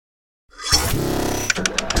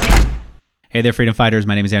Hey there, freedom fighters.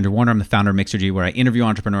 My name is Andrew Warner. I'm the founder of Mixergy, where I interview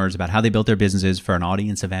entrepreneurs about how they built their businesses for an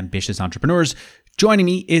audience of ambitious entrepreneurs. Joining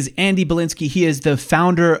me is Andy Belinsky. He is the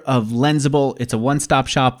founder of Lensable. It's a one-stop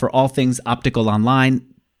shop for all things optical online.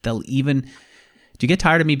 Do you get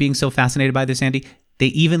tired of me being so fascinated by this, Andy? They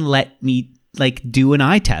even let me do an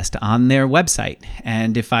eye test on their website.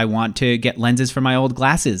 And if I want to get lenses for my old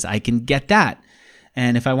glasses, I can get that.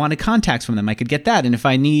 And if I wanted contacts from them, I could get that. And if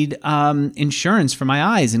I need insurance for my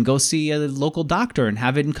eyes and go see a local doctor and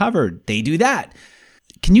have it covered, they do that.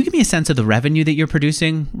 Can you give me a sense of the revenue that you're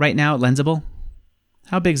producing right now at Lensable?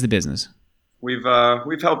 How big is the business? We've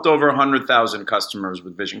helped over 100,000 customers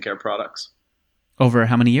with vision care products. Over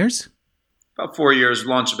how many years? About 4 years.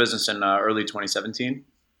 Launched a business in early 2017.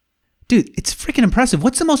 Dude, it's freaking impressive.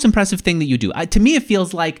 What's the most impressive thing that you do? To me, it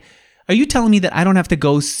feels like, are you telling me that I don't have to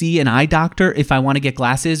go see an eye doctor if I want to get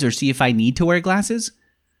glasses or see if I need to wear glasses?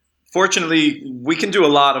 Fortunately, we can do a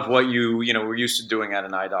lot of what we're used to doing at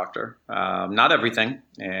an eye doctor. Not everything,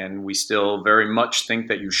 and we still very much think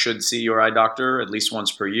that you should see your eye doctor at least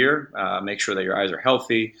once per year. Make sure that your eyes are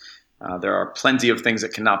healthy. There are plenty of things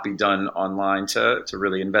that cannot be done online to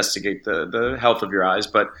really investigate the health of your eyes.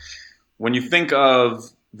 But when you think of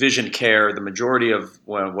vision care, the majority of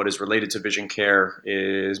what is related to vision care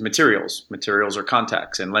is materials. Materials are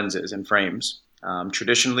contacts and lenses and frames.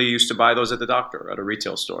 Traditionally, you used to buy those at the doctor, at a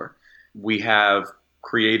retail store. We have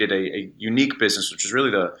created a unique business, which is really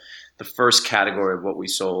the first category of what we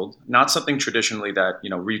sold. Not something traditionally that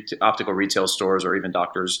optical retail stores or even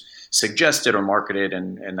doctors suggested or marketed,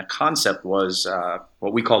 and the concept was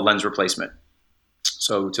what we call lens replacement.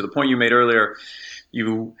 So to the point you made earlier,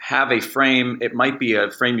 you have a frame. It might be a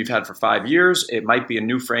frame you've had for 5 years. It might be a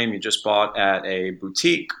new frame you just bought at a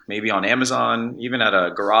boutique, maybe on Amazon, even at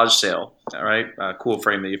a garage sale. All right, a cool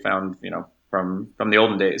frame that you found, from the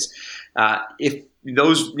olden days. If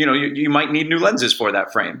those, you might need new lenses for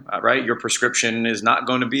that frame, right? Your prescription is not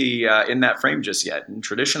going to be in that frame just yet. And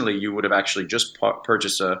traditionally, you would have actually just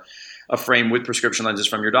purchased a frame with prescription lenses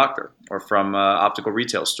from your doctor or from an optical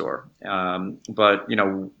retail store. But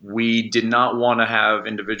we did not want to have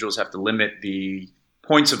individuals have to limit the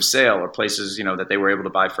points of sale or places, that they were able to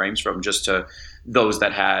buy frames from just to those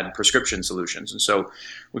that had prescription solutions. And so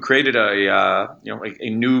we created a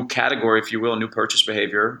new category, if you will, a new purchase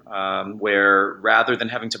behavior, where rather than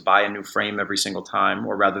having to buy a new frame every single time,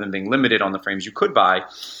 or rather than being limited on the frames you could buy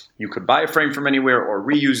a frame from anywhere or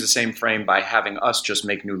reuse the same frame by having us just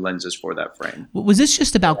make new lenses for that frame. Was this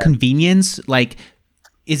just about convenience?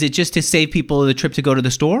 Is it just to save people the trip to go to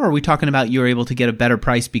the store? Or are we talking about you're able to get a better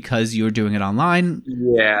price because you're doing it online?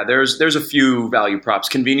 Yeah, there's a few value props.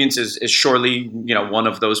 Convenience is surely, one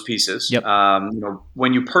of those pieces. Yep.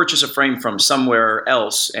 When you purchase a frame from somewhere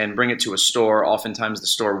else and bring it to a store, oftentimes the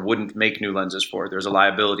store wouldn't make new lenses for it. There's a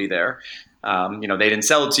liability there. They didn't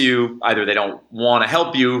sell it to you. Either they don't want to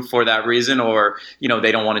help you for that reason, or,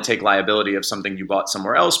 they don't want to take liability of something you bought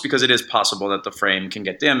somewhere else, because it is possible that the frame can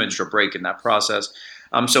get damaged or break in that process.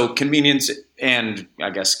 So convenience and, I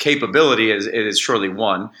guess, capability is surely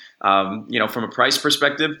one. From a price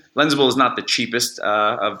perspective, Lensable is not the cheapest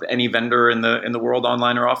of any vendor in the world,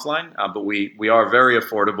 online or offline, but we are very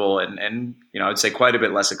affordable and I'd say quite a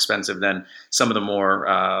bit less expensive than some of the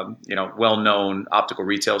more well-known optical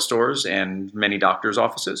retail stores and many doctors'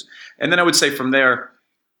 offices. And then I would say from there,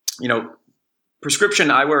 prescription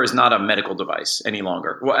eyewear is not a medical device any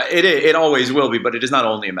longer. Well, it always will be, but it is not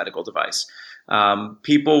only a medical device.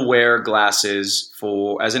 People wear glasses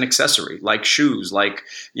as an accessory, like shoes, like,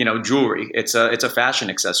 jewelry. It's a fashion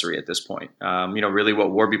accessory at this point. Really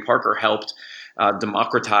what Warby Parker helped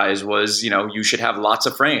democratize was, you should have lots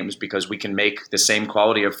of frames because we can make the same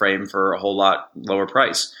quality of frame for a whole lot lower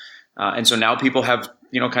price. And so now people have,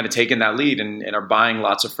 kind of taken that lead and are buying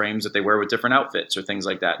lots of frames that they wear with different outfits or things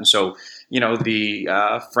like that. And so,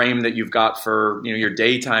 the frame that you've got for, your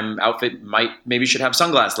daytime outfit maybe should have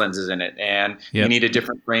sunglass lenses in it. And you need a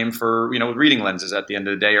different frame for, reading lenses at the end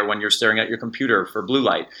of the day, or when you're staring at your computer for blue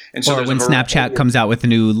light. And so or when Snapchat comes out with the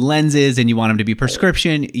new lenses and you want them to be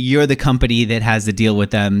prescription, you're the company that has the deal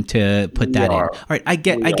with them to put that in. All right, I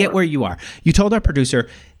get where you are. You told our producer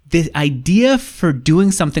the idea for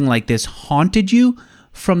doing something like this haunted you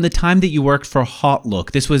from the time that you worked for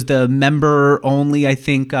HauteLook. This was the member only, I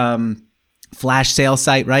think, flash sale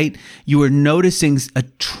site, right? You were noticing a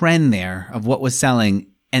trend there of what was selling,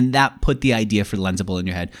 and that put the idea for Lensable in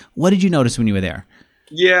your head. What did you notice when you were there?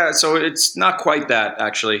 Yeah, so it's not quite that,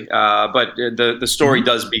 actually, but the story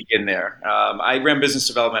does begin there. I ran business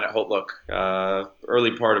development at HauteLook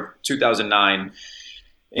early part of 2009.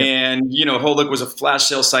 And, HauteLook was a flash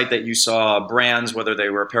sale site that you saw brands, whether they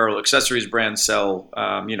were apparel or accessories brands, sell,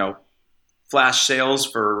 flash sales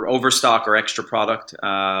for overstock or extra product,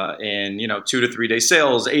 and 2 to 3 day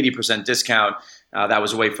sales, 80% discount. That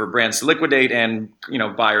was a way for brands to liquidate and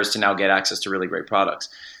buyers to now get access to really great products.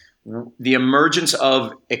 The emergence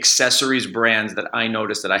of accessories brands that I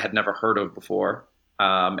noticed that I had never heard of before,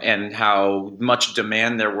 and how much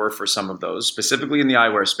demand there were for some of those, specifically in the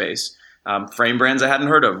eyewear space. Frame brands I hadn't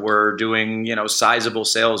heard of were doing sizable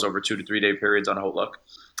sales over 2 to 3 day periods on HauteLook,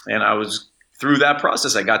 and I was through that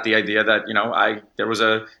process, I got the idea that there was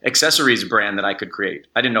a accessories brand that I could create.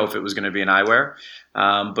 I didn't know if it was going to be an eyewear,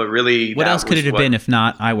 but really, what else could it have been if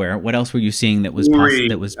not eyewear? What else were you seeing that was jewelry,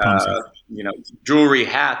 promising? Jewelry,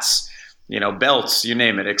 hats, belts, you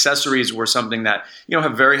name it. Accessories were something that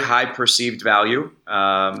have very high perceived value.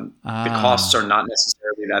 The costs are not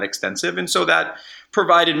necessarily that extensive, and so that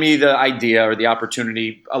provided me the idea or the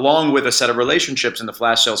opportunity, along with a set of relationships in the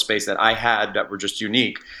flash sale space that I had that were just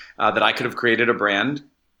unique, that I could have created a brand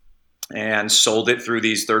and sold it through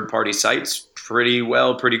these third-party sites pretty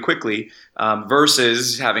well, pretty quickly,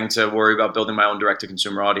 versus having to worry about building my own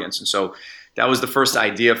direct-to-consumer audience. And so that was the first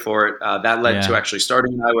idea for it. That led to actually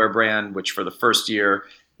starting an eyewear brand, which for the first year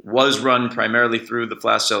was run primarily through the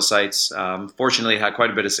flash sale sites. Fortunately, it had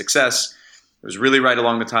quite a bit of success. It was really right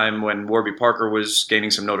along the time when Warby Parker was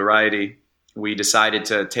gaining some notoriety. We decided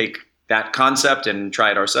to take that concept and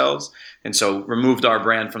try it ourselves. And so removed our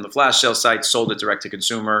brand from the flash sale site, sold it direct to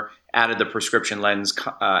consumer, added the prescription lens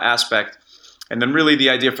aspect. And then really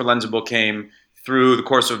the idea for Lensable came through the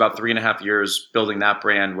course of about 3.5 years building that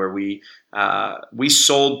brand, where we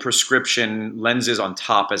sold prescription lenses on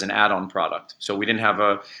top as an add-on product. So we didn't have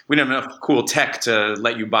enough cool tech to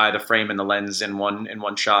let you buy the frame and the lens in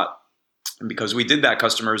one shot. And because we did that,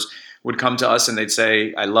 customers would come to us and they'd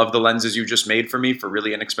say, I love the lenses you just made for me for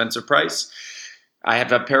really inexpensive price. I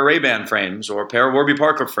have a pair of Ray-Ban frames or a pair of Warby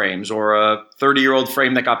Parker frames or a 30-year-old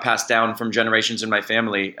frame that got passed down from generations in my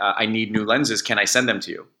family. I need new lenses. Can I send them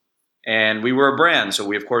to you? And we were a brand, so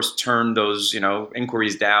we, of course, turned those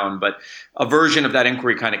inquiries down. But a version of that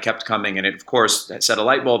inquiry kind of kept coming. And it, of course, set a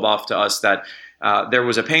light bulb off to us that there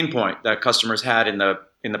was a pain point that customers had in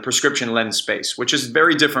the prescription lens space, which is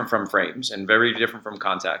very different from frames and very different from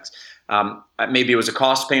contacts. Maybe it was a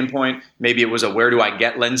cost pain point. Maybe it was a where do I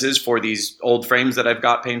get lenses for these old frames that I've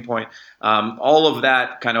got pain point. All of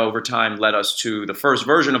that kind of over time led us to the first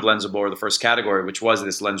version of Lensable, or the first category, which was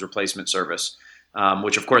this lens replacement service,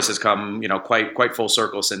 which of course has come quite full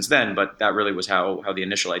circle since then. But that really was how the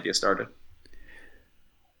initial idea started.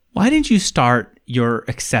 Why didn't you start your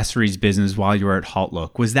accessories business while you were at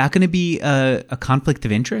HauteLook? Was that going to be a conflict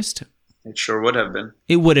of interest? It sure would have been.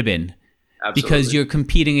 It would have been. Absolutely. Because you're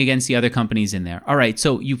competing against the other companies in there. All right,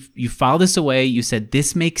 so you filed this away. You said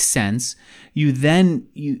this makes sense.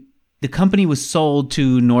 The company was sold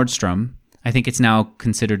to Nordstrom. I think it's now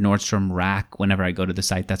considered Nordstrom Rack. Whenever I go to the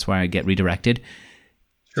site, that's where I get redirected.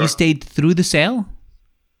 Sure. You stayed through the sale?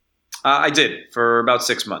 I did for about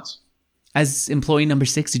 6 months. As employee number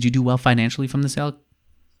 6, did you do well financially from the sale?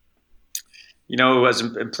 As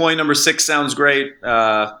employee number 6 sounds great.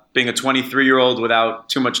 Being a 23-year-old without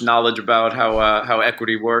too much knowledge about how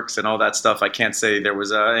equity works and all that stuff, I can't say there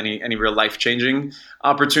was any real life-changing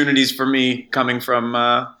opportunities for me coming from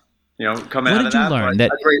coming out of that. What did you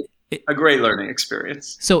learn? A great learning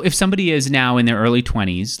experience. So if somebody is now in their early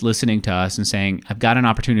 20s listening to us and saying, I've got an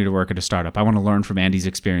opportunity to work at a startup, I want to learn from Andy's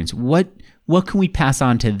experience, what can we pass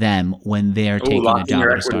on to them when they're taking a job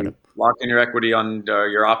at a startup? Lock in your equity on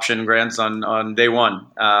your option grants on day one.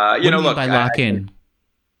 What do you mean by lock in?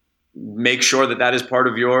 Make sure that is part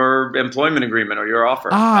of your employment agreement or your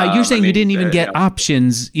offer. You're saying you didn't even get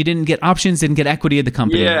options. You didn't get options, didn't get equity at the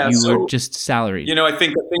company. Yeah, you were just salaried. I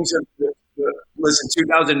think that things have... Listen,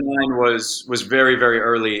 2009 was very, very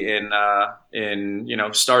early in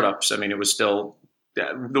startups. I mean, it was still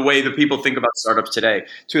the way that people think about startups today.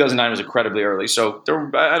 2009 was incredibly early. So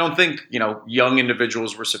I don't think young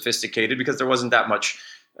individuals were sophisticated because there wasn't that much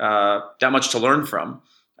to learn from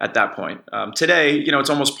at that point. Today, it's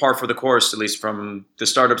almost par for the course, at least from the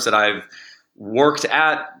startups that I've worked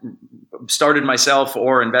at, started myself,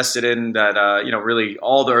 or invested in, that really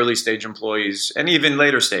all the early stage employees, and even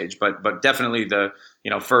later stage, but definitely the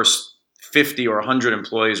first 50 or 100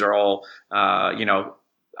 employees are all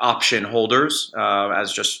option holders,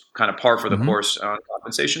 as just kind of par for the course on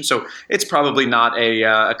compensation. So it's probably not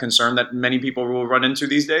a concern that many people will run into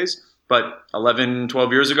these days, but 11,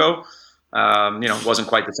 12 years ago, wasn't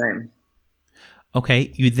quite the same.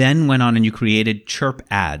 Okay, you then went on and you created Chirp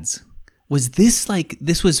Ads. Was this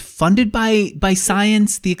was funded by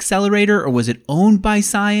Science, the accelerator, or was it owned by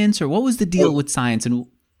Science, or what was the deal with Science? And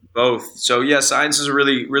both. So yeah, Science is a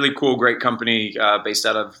really, really cool, great company based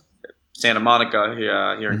out of Santa Monica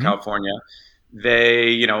here in California.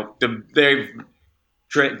 They've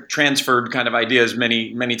transferred kind of ideas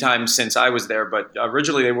many times since I was there, but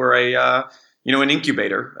originally they were an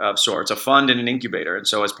incubator of sorts, a fund and an incubator. And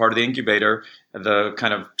so as part of the incubator, the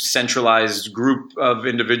kind of centralized group of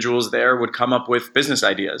individuals there would come up with business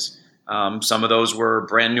ideas. Some of those were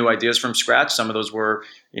brand new ideas from scratch. Some of those were,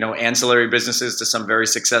 ancillary businesses to some very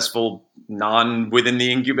successful within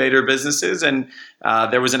the incubator businesses. And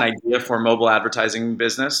there was an idea for a mobile advertising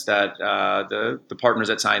business that the partners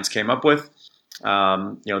at Science came up with.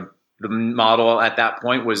 The model at that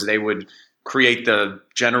point was they would create the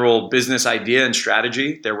general business idea and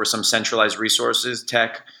strategy. There were some centralized resources,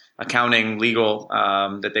 tech, accounting, legal,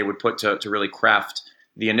 that they would put to really craft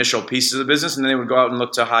the initial pieces of the business. And then they would go out and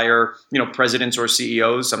look to hire, presidents or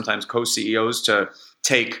CEOs, sometimes co-CEOs, to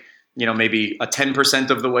take, maybe a 10%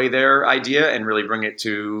 of the way their idea and really bring it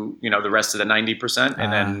to, the rest of the 90%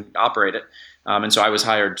 and then operate it. And so I was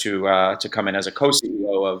hired to come in as a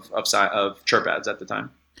co-CEO of Chirp Ads at the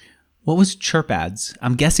time. What was Chirp Ads?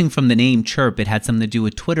 I'm guessing from the name Chirp, it had something to do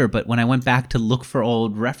with Twitter, but when I went back to look for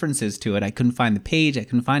old references to it, I couldn't find the page. I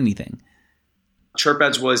couldn't find anything. Chirp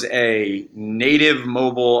Ads was a native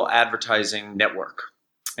mobile advertising network.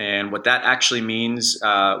 And what that actually means,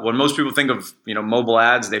 when most people think of, mobile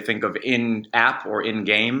ads, they think of in-app or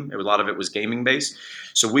in-game. A lot of it was gaming based.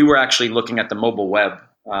 So we were actually looking at the mobile web.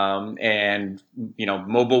 Mobile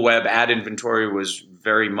web ad inventory was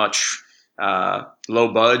very much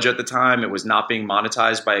low budge at the time. It was not being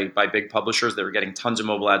monetized by big publishers. They were getting tons of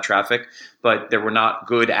mobile ad traffic, but there were not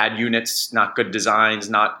good ad units, not good designs,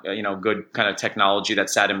 not good kind of technology that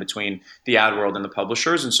sat in between the ad world and the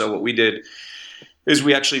publishers. And so what we did is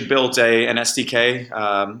we actually built an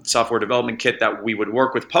SDK, software development kit, that we would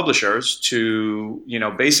work with publishers to,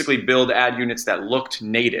 basically build ad units that looked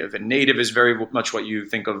native. And native is very much what you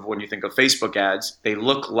think of when you think of Facebook ads. They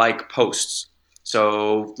look like posts.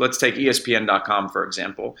 So let's take ESPN.com, for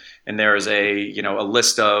example. And there is a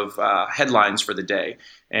list of headlines for the day.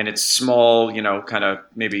 And it's small, kind of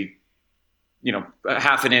maybe, a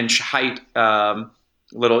half an inch height,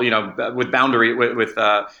 little, with boundary,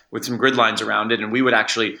 with some grid lines around it. And we would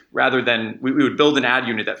actually, rather than, we would build an ad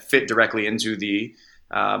unit that fit directly into the,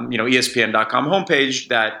 ESPN.com homepage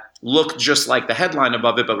that looked just like the headline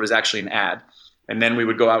above it, but was actually an ad. And then we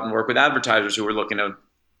would go out and work with advertisers who were looking to,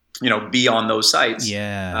 be on those sites.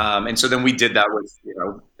 Yeah. And so then we did that with,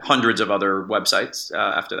 hundreds of other websites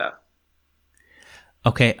after that.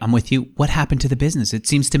 Okay, I'm with you. What happened to the business? It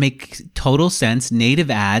seems to make total sense.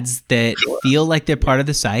 Native ads that feel like they're part of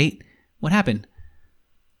the site. What happened?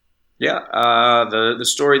 Yeah, the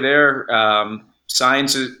story there,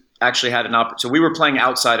 Science actually had an opportunity. So we were playing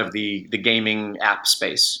outside of the gaming app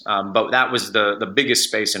space, but that was the biggest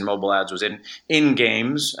space in mobile ads was in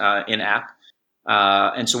games, in app.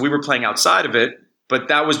 And so we were playing outside of it, but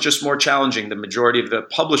that was just more challenging. The majority of the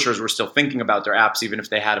publishers were still thinking about their apps, even if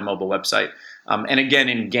they had a mobile website. And again,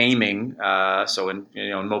 in gaming, so in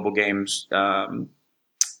mobile games,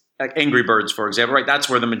 like Angry Birds, for example, right? That's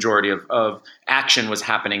where the majority of action was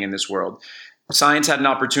happening in this world. Science had an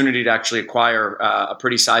opportunity to actually acquire a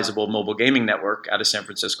pretty sizable mobile gaming network out of San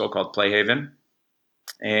Francisco called Playhaven,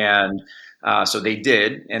 and so they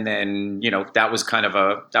did. And then that was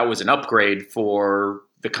an upgrade for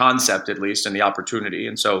the concept, at least, and the opportunity.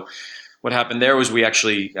 And so what happened there was we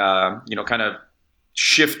actually kind of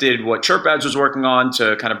shifted what Chirp Ads was working on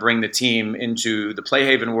to kind of bring the team into the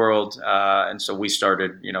Playhaven world. And so we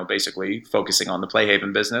started, basically focusing on the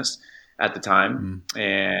Playhaven business at the time.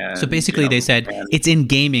 And so basically they said it's in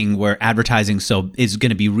gaming where advertising is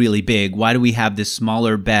going to be really big. Why do we have this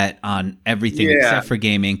smaller bet on everything except for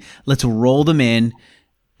gaming? Let's roll them in,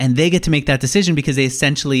 and they get to make that decision because they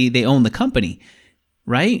own the company,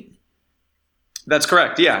 right? That's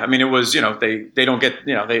correct. Yeah. I mean, it was, they don't get,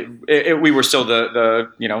 we were still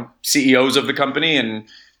the CEOs of the company and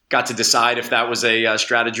got to decide if that was a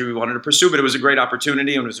strategy we wanted to pursue, but it was a great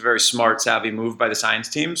opportunity and it was a very smart, savvy move by the Science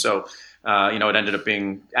team. So, it ended up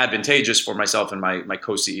being advantageous for myself and my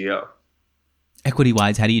co-CEO.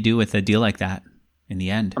 Equity-wise, how do you do with a deal like that in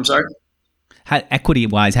the end? I'm sorry?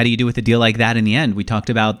 Equity-wise, how do you do with a deal like that in the end? We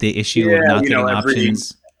talked about the issue of not getting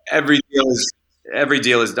options. Every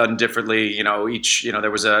deal is done differently.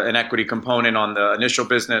 There was an equity component on the initial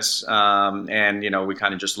business, and we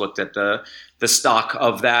kind of just looked at the stock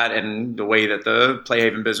of that and the way that the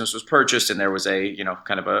Playhaven business was purchased, and there was a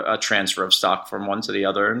kind of a transfer of stock from one to the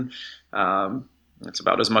other, and it's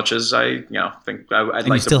about as much as I think I'd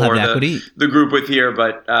like to bore the group with here.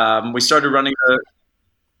 But we started running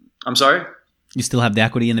I'm sorry? You still have the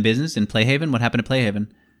equity in the business in Playhaven? What happened to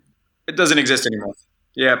Playhaven? It doesn't exist anymore.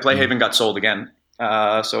 Yeah, Mm. Playhaven got sold again.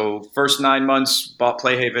 So first 9 months, bought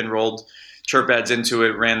Playhaven, rolled chirp ads into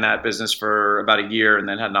it, ran that business for about a year, and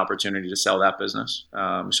then had an opportunity to sell that business.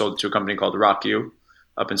 Sold it to a company called RockU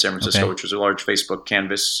up in San Francisco, Okay. which was a large Facebook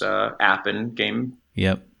Canvas app and game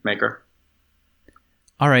Yep. maker.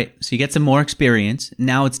 All right. So you get some more experience.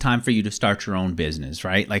 Now it's time for you to start your own business,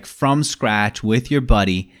 right? Like from scratch with your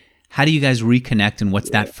buddy. How do you guys reconnect, and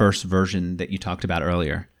what's that first version that you talked about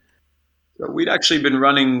earlier? So we'd actually been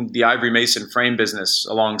running the Ivory Mason frame business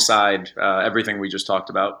alongside everything we just talked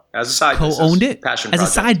about as a side Co-owned business, it passion as a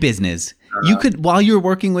project. side business. You could, while you were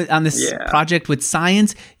working with on this Yeah, project with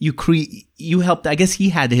science, you helped. I guess he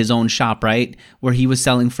had his own shop, right, where he was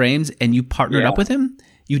selling frames, and you partnered yeah, up with him.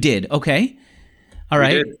 You did. Okay. All we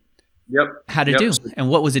right. did. Yep, How'd it yep. do? And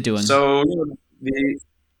what was it doing? So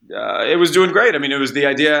it was doing great. I mean, it was the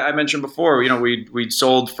idea I mentioned before. We'd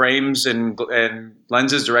sold frames and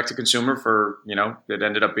lenses direct to consumer for it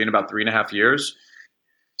ended up being about 3.5 years.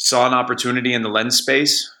 Saw an opportunity in the lens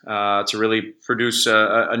space to really produce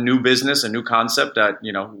a new business, a new concept that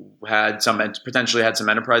had potentially had some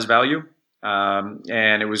enterprise value,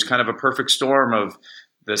 and it was kind of a perfect storm of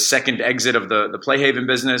the second exit of the Playhaven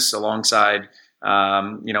business alongside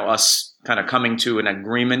us kind of coming to an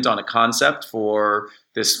agreement on a concept for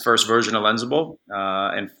this first version of Lensable,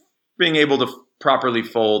 and being able to properly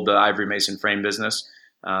fold the Ivory Mason frame business,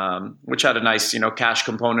 which had a nice cash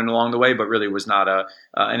component along the way, but really was not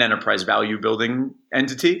an enterprise value building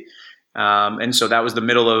entity. And so that was the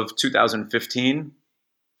middle of 2015.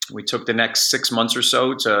 We took the next 6 months or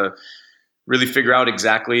so to really figure out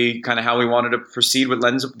exactly kind of how we wanted to proceed with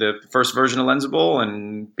the first version of Lensable,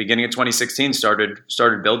 and beginning of 2016 started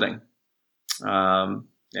building.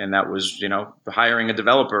 And that was hiring a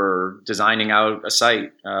developer, designing out a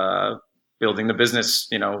site, building the business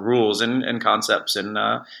rules and concepts, and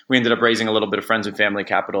we ended up raising a little bit of friends and family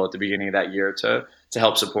capital at the beginning of that year to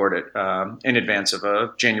help support it in advance of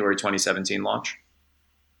a January 2017 launch.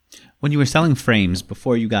 When you were selling frames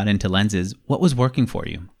before you got into lenses, what was working for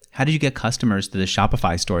you? How did you get customers to the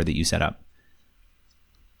Shopify store that you set up?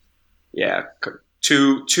 Yeah,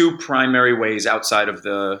 two primary ways outside of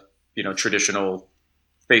the traditional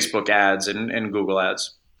Facebook ads and Google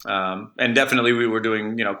ads. And definitely we were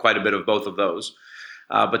doing, quite a bit of both of those.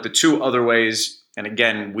 But the two other ways, and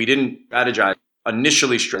again, we didn't strategize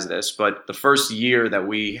initially stress this, but the first year that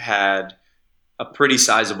we had a pretty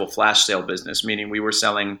sizable flash sale business, meaning we were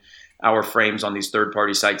selling our frames on these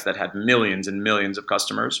third-party sites that had millions and millions of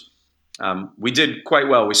customers. We did quite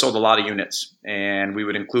well. We sold a lot of units, and we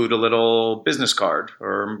would include a little business card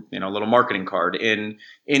or a little marketing card in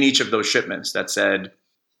each of those shipments that said,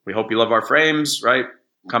 "We hope you love our frames, right?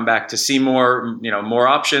 Come back to see more, more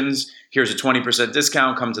options. Here's a 20%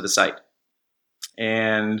 discount. Come to the site."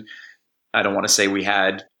 And I don't want to say we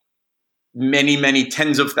had many, many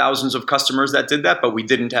tens of thousands of customers that did that, but we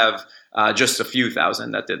didn't have just a few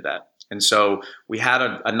thousand that did that. And so we had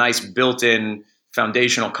a nice built-in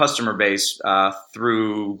foundational customer base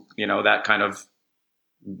through that kind of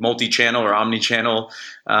multi-channel or omni-channel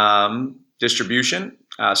distribution.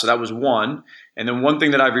 So that was one. And then one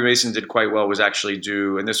thing that Ivory Mason did quite well was actually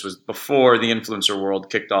and this was before the influencer world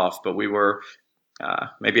kicked off, but we were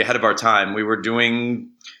maybe ahead of our time. We were doing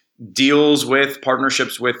deals with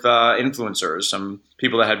partnerships with influencers, some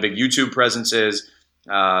people that had big YouTube presences,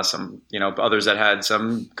 some others that had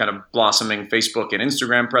some kind of blossoming Facebook and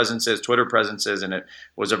Instagram presences, Twitter presences, and it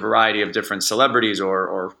was a variety of different celebrities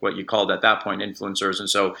or what you called at that point influencers. And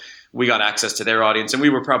so we got access to their audience, and we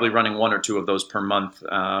were probably running one or two of those per month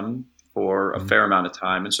for a fair amount of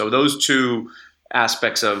time. And so those two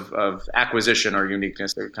aspects of acquisition or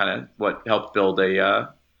uniqueness are kind of what helped build an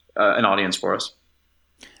audience for us.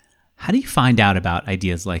 How do you find out about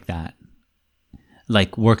ideas like that?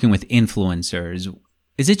 Like working with influencers?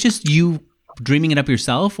 Is it just you dreaming it up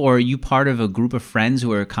yourself, or are you part of a group of friends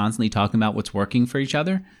who are constantly talking about what's working for each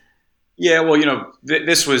other? Yeah, well,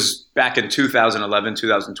 this was back in 2011,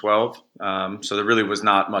 2012. So there really was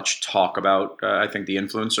not much talk about, I think, the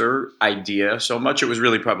influencer idea so much. It was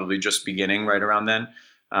really probably just beginning right around then.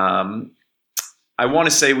 I want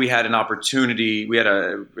to say we had an opportunity. We had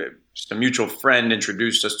just a mutual friend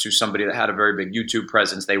introduced us to somebody that had a very big YouTube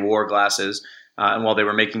presence. They wore glasses. And while they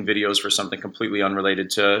were making videos for something completely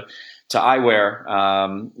unrelated to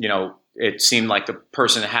eyewear, it seemed like the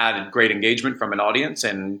person had great engagement from an audience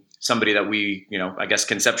and somebody that we, I guess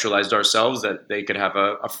conceptualized ourselves that they could have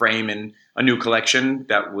a frame in a new collection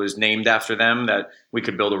that was named after them, that we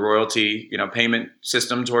could build a royalty, payment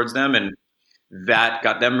system towards them. And that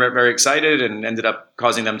got them very excited and ended up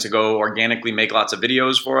causing them to go organically make lots of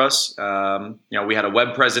videos for us. We had a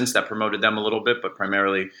web presence that promoted them a little bit, but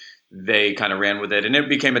primarily they kind of ran with it, and it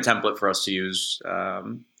became a template for us to use,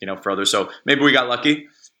 for others. So maybe we got lucky.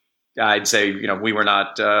 I'd say, we were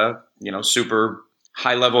not, super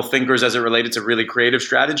high level thinkers as it related to really creative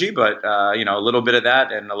strategy, but, a little bit of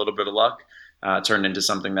that and a little bit of luck turned into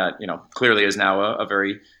something that, clearly is now a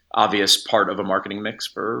very obvious part of a marketing mix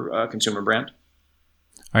for a consumer brand.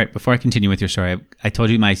 All right, before I continue with your story, I told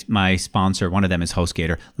you my sponsor, one of them is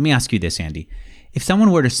HostGator. Let me ask you this, Andy. If someone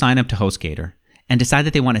were to sign up to HostGator and decide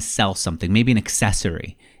that they want to sell something, maybe an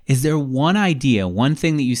accessory, is there one idea, one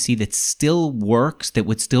thing that you see that still works, that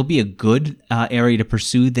would still be a good area to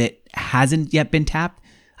pursue that hasn't yet been tapped?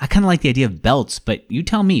 I kind of like the idea of belts, but you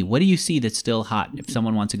tell me, what do you see that's still hot if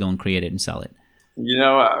someone wants to go and create it and sell it?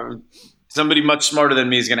 Somebody much smarter than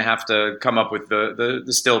me is going to have to come up with the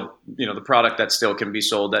still, the product that still can be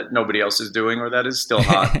sold that nobody else is doing or that is still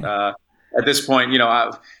hot. At this point,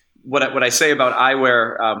 what I say about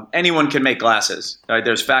eyewear, anyone can make glasses. Right?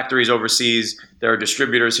 There's factories overseas. There are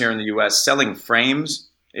distributors here in the U.S. Selling frames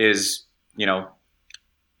is,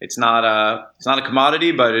 it's not a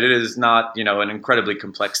commodity, but it is not, an incredibly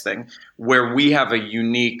complex thing. Where we have a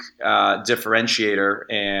unique differentiator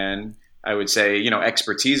and I would say,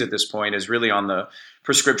 expertise at this point is really on the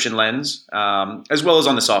prescription lens, as well as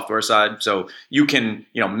on the software side. So you can,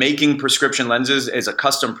 making prescription lenses is a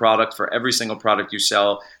custom product for every single product you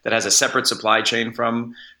sell that has a separate supply chain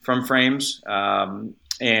from frames. And,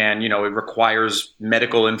 it requires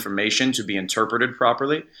medical information to be interpreted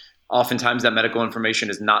properly. Oftentimes that medical information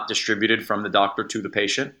is not distributed from the doctor to the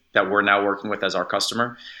patient that we're now working with as our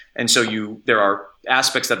customer. And so there are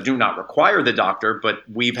aspects that do not require the doctor, but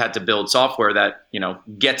we've had to build software that,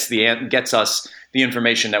 gets us the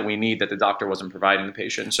information that we need that the doctor wasn't providing the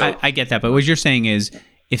patient. So I get that. But what you're saying is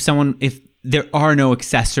if there are no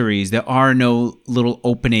accessories, there are no little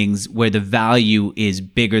openings where the value is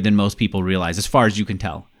bigger than most people realize, as far as you can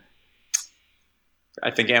tell. I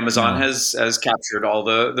think Amazon has captured all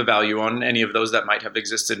the value on any of those that might have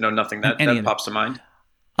existed. No, nothing that pops to mind.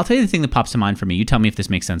 I'll tell you the thing that pops to mind for me. You tell me if this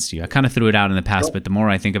makes sense to you. I kind of threw it out in the past, but the more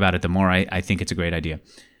I think about it, the more I think it's a great idea.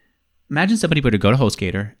 Imagine somebody were to go to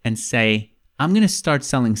HostGator and say, I'm going to start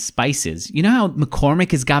selling spices. You know how McCormick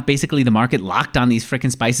has got basically the market locked on these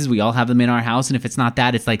freaking spices? We all have them in our house. And if it's not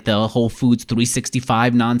that, it's like the Whole Foods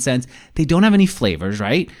 365 nonsense. They don't have any flavors,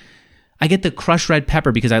 right? I get the crushed red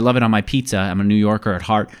pepper because I love it on my pizza. I'm a New Yorker at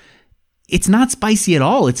heart. It's not spicy at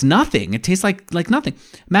all. It's nothing. It tastes like nothing.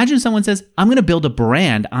 Imagine someone says, I'm going to build a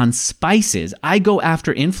brand on spices. I go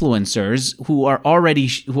after influencers who are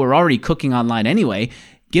already cooking online anyway.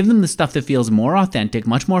 Give them the stuff that feels more authentic,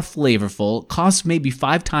 much more flavorful, costs maybe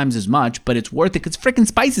 5 times as much, but it's worth it because freaking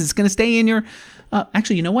spices. It's going to stay in your...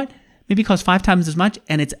 actually, you know what? Maybe it costs 5 times as much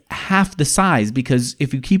and it's half the size because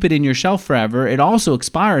if you keep it in your shelf forever, it also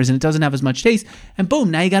expires and it doesn't have as much taste. And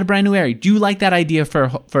boom, now you got a brand new area. Do you like that idea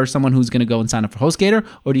for someone who's going to go and sign up for HostGator,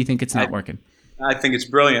 or do you think it's not working? I think it's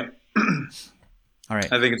brilliant. All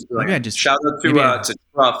right. I think it's brilliant. Shout out to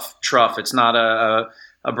Truff. It's not a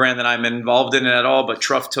brand that I'm involved in at all, but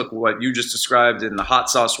Truff took what you just described in the hot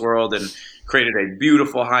sauce world and created a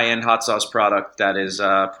beautiful high-end hot sauce product that is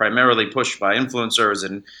primarily pushed by influencers,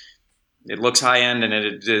 and it looks high-end and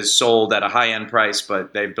it is sold at a high-end price,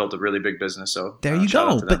 but they've built a really big business. So there you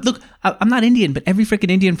go. But look, I'm not Indian, but every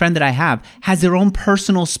freaking Indian friend that I have has their own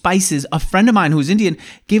personal spices. A friend of mine who's Indian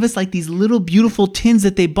gave us like these little beautiful tins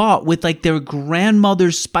that they bought with like their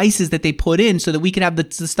grandmother's spices that they put in so that we could have the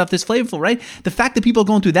stuff that's flavorful, right? The fact that people are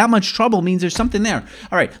going through that much trouble means there's something there.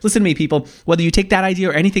 All right, listen to me, people. Whether you take that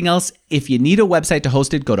idea or anything else, if you need a website to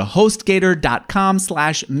host it, go to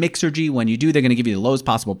hostgator.com/Mixergy. When you do, they're going to give you the lowest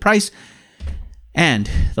possible price.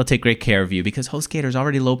 And they'll take great care of you because HostGator is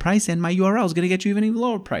already low price and my URL is going to get you even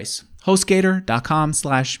lower price.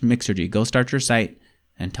 HostGator.com/Mixergy. Go start your site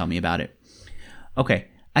and tell me about it. Okay.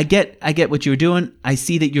 I get what you're doing. I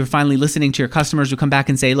see that you're finally listening to your customers who come back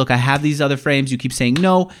and say, look, I have these other frames. You keep saying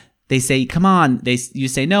no. They say, come on. You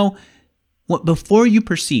say no. Before you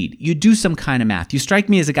proceed, you do some kind of math. You strike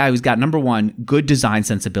me as a guy who's got, number one, good design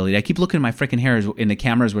sensibility. I keep looking at my freaking hair in the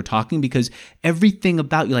camera as we're talking because everything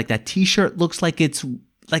about you, like that t-shirt looks like it's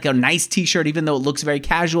like a nice t-shirt, even though it looks very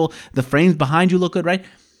casual. The frames behind you look good, right?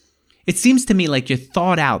 It seems to me like you're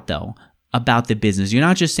thought out, though, about the business. You're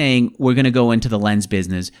not just saying, we're going to go into the lens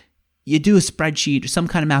business. You do a spreadsheet, some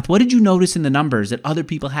kind of math. What did you notice in the numbers that other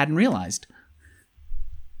people hadn't realized?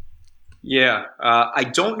 Yeah, I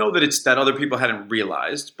don't know that it's that other people hadn't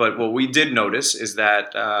realized, but what we did notice is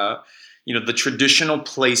that, the traditional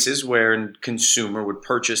places where a consumer would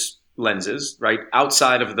purchase lenses, right,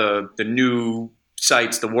 outside of the new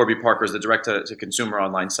sites, the Warby Parkers, the direct to consumer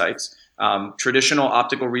online sites, traditional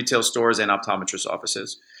optical retail stores and optometrist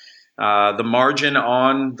offices. The margin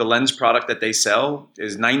on the lens product that they sell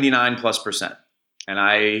is 99+%. And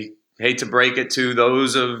I hate to break it to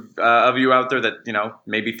those of you out there that,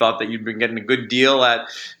 maybe thought that you'd been getting a good deal at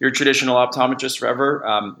your traditional optometrist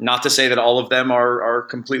forever. Not to say that all of them are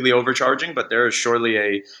completely overcharging, but there is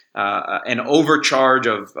surely an overcharge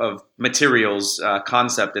of materials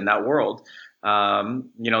concept in that world.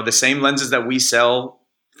 The same lenses that we sell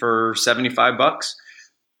for $75,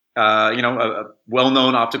 a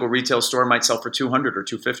well-known optical retail store might sell for $200 or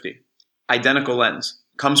 $250. Identical lens,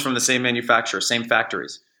 comes from the same manufacturer, same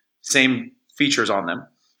factories, same features on them.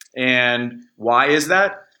 And why is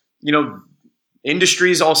that?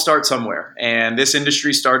 Industries all start somewhere, and this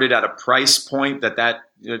industry started at a price point that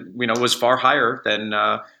was far higher than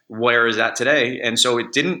where is at today. And so it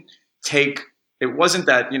wasn't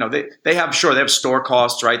that, they have store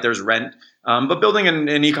costs, right? There's rent. But building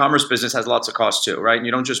an e-commerce business has lots of costs too, right? And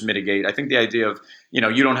you don't just mitigate. I think the idea of,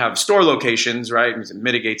 you don't have store locations, right? It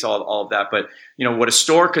mitigates all of that. But, what a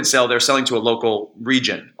store could sell, they're selling to a local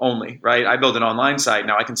region only, right? I build an online site.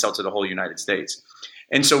 Now I can sell to the whole United States.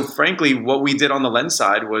 And so frankly, what we did on the lens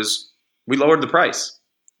side was we lowered the price.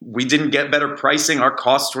 We didn't get better pricing. Our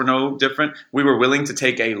costs were no different. We were willing to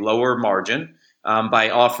take a lower margin by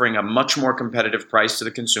offering a much more competitive price to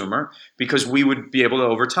the consumer, because we would be able to,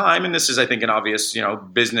 over time, and this is, I think, an obvious,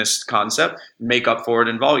 business concept, make up for it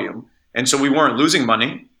in volume. And so we weren't losing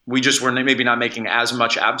money. We just were maybe not making as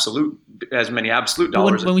many absolute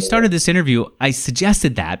dollars. When we started this interview, I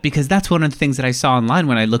suggested that because that's one of the things that I saw online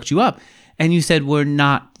when I looked you up, and you said we're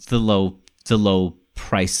not the low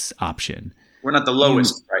price option. We're not the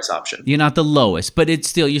lowest price option. You're not the lowest, but it's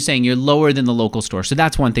still, you're saying you're lower than the local store. So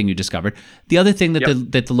that's one thing you discovered. The other thing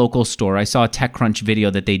that the local store, I saw a TechCrunch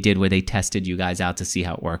video that they did where they tested you guys out to see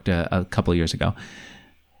how it worked a couple of years ago.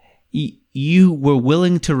 You were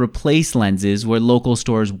willing to replace lenses where local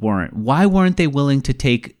stores weren't. Why weren't they willing to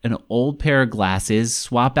take an old pair of glasses,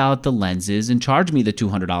 swap out the lenses, and charge me the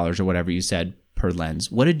 $200 or whatever you said per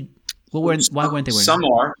lens? Why weren't they? Some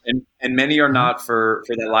are, and many are not for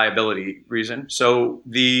that liability reason. So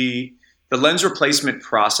the lens replacement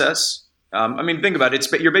process. Think about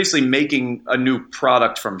it. You're basically making a new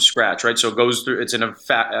product from scratch, right? So it goes through. It's in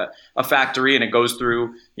a factory, and it goes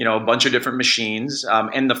through a bunch of different machines,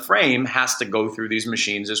 and the frame has to go through these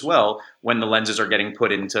machines as well when the lenses are getting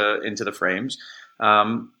put into the frames.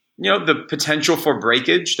 The potential for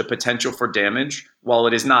breakage, the potential for damage, while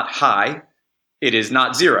it is not high, it is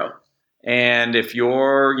not zero. And if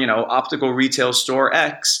you're, optical retail store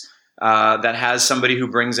X that has somebody who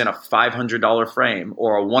brings in a $500 frame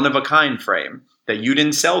or a one-of-a-kind frame that you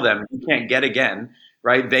didn't sell them, you can't get again,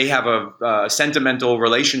 right? They have a sentimental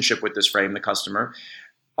relationship with this frame, the customer.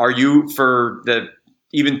 Are you, for the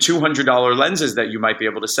even $200 lenses that you might be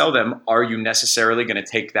able to sell them, are you necessarily going to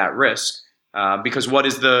take that risk? Because what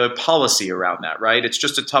is the policy around that, right? It's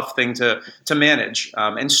just a tough thing to manage.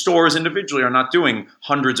 And stores individually are not doing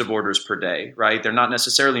hundreds of orders per day, right? They're not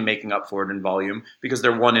necessarily making up for it in volume because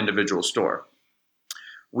they're one individual store.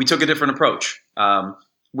 We took a different approach.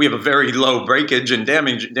 We have a very low breakage and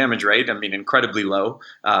damage rate. Incredibly low,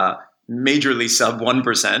 majorly sub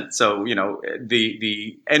 1%. So,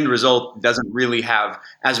 the end result doesn't really have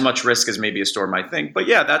as much risk as maybe a store might think. But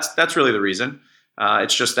yeah, that's really the reason.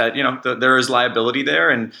 It's just that, there is liability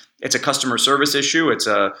there, and it's a customer service issue. It's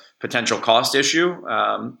a potential cost issue.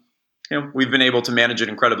 We've been able to manage it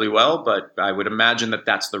incredibly well, but I would imagine that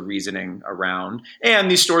that's the reasoning around.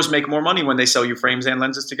 And these stores make more money when they sell you frames and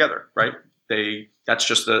lenses together, right? That's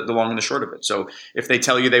just the long and the short of it. So if they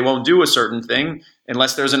tell you they won't do a certain thing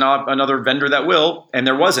unless there's another vendor that will, and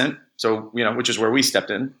there wasn't, so, which is where we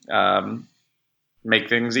stepped in, make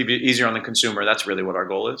things easier on the consumer. That's really what our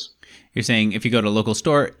goal is. You're saying if you go to a local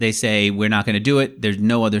store, they say, we're not going to do it. There's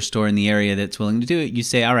no other store in the area that's willing to do it. You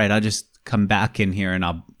say, all right, I'll just come back in here and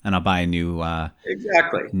I'll buy a new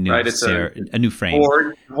exactly right. It's a new frame.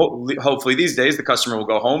 Or hopefully these days the customer will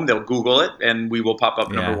go home, they'll Google it, and we will pop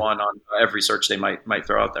up number one on every search they might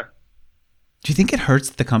throw out there. Do you think it hurts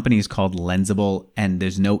that the company is called Lensable and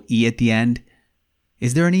there's no E at the end?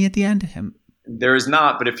 Is there an E at the end? There is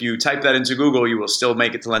not, but if you type that into Google, you will still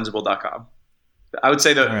make it to lensable.com. I would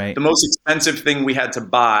say the most expensive thing we had to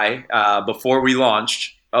buy before we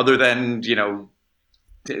launched, other than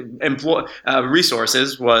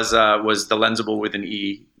resources, was the Lensable with an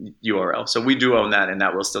E URL. So we do own that, and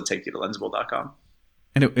that will still take you to lensable.com.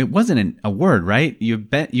 And it wasn't a word, right? You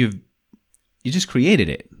just created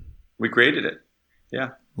it. We created it. Yeah.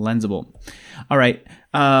 Lensible. All right.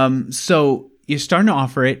 So you're starting to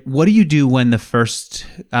offer it. What do you do when the first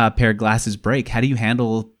pair of glasses break? How do you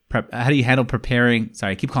handle preparing?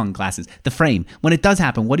 Sorry, I keep calling glasses the frame. When it does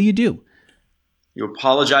happen, what do you do? You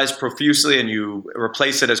apologize profusely and you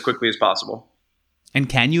replace it as quickly as possible. And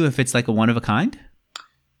can you if it's like a one of a kind?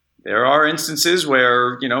 There are instances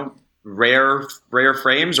where, rare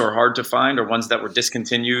frames are hard to find, or ones that were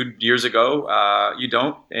discontinued years ago. You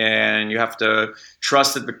don't, and you have to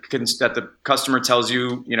trust that the customer tells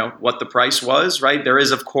you, what the price was, right? There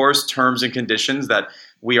is, of course, terms and conditions that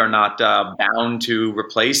we are not bound to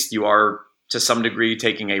replace. You are, to some degree,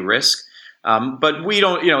 taking a risk. But we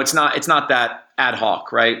don't, it's not that ad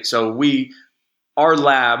hoc, right? So our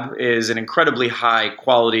lab is an incredibly high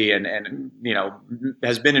quality and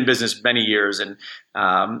has been in business many years. And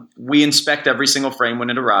we inspect every single frame when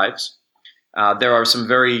it arrives. There are some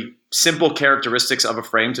very simple characteristics of a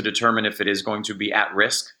frame to determine if it is going to be at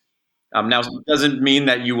risk. Now, it doesn't mean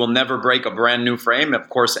that you will never break a brand new frame. Of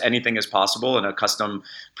course, anything is possible in a custom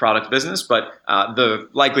product business, but the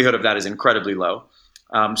likelihood of that is incredibly low.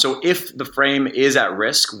 So if the frame is at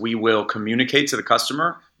risk, we will communicate to the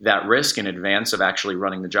customer that risk in advance of actually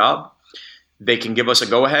running the job. They can give us a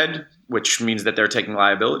go-ahead, which means that they're taking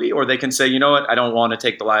liability, or they can say, you know what, I don't want to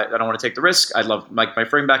take the risk. I'd love my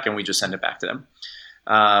frame back, and we just send it back to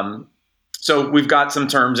them. So we've got some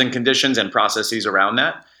terms and conditions and processes around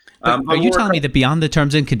that. But are you telling me that beyond the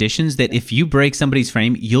terms and conditions, that if you break somebody's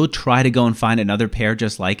frame, you'll try to go and find another pair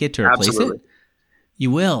just like it to replace Absolutely. it? You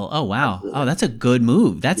will. Oh, wow. Absolutely. Oh, that's a good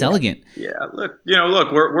move. That's elegant. Yeah.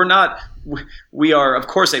 We are, of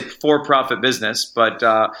course, a for-profit business, but,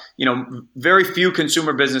 very few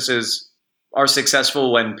consumer businesses are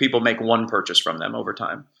successful when people make one purchase from them over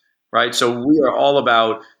time, right? So we are all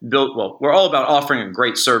about we're all about offering a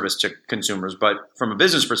great service to consumers, but from a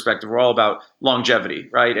business perspective, we're all about longevity,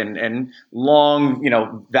 right? And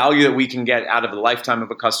long, value that we can get out of the lifetime of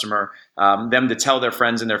a customer, them to tell their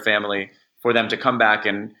friends and their family, for them to come back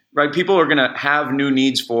and, right, people are going to have new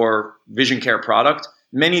needs for vision care product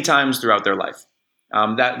many times throughout their life.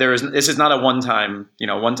 This is not a one-time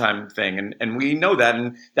thing. And we know that,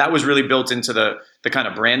 and that was really built into the kind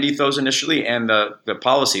of brand ethos initially and the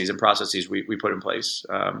policies and processes we put in place.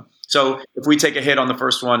 So if we take a hit on the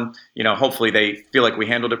first one, hopefully they feel like we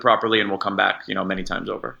handled it properly and we'll come back, many times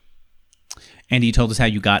over. Andy, you told us how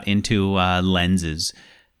you got into lenses,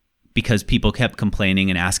 because people kept complaining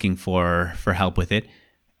and asking for help with it.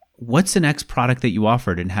 What's the next product that you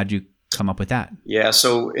offered, and how'd you come up with that? Yeah,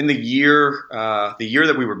 so in the year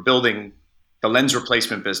that we were building the lens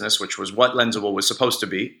replacement business, which was what Lensible was supposed to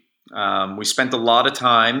be, we spent a lot of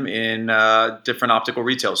time in different optical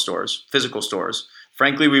retail stores, physical stores.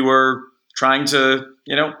 Frankly, we were trying to,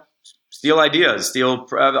 steal ideas,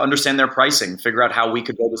 understand their pricing, figure out how we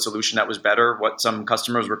could build a solution that was better, what some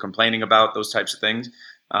customers were complaining about, those types of things.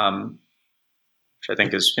 Which I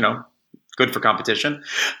think is, good for competition.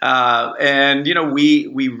 And,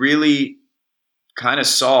 we really kind of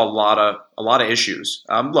saw a lot of issues.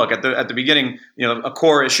 Look, at the beginning, a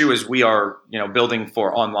core issue is we are, building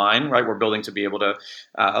for online, right? We're building to be able to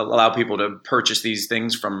allow people to purchase these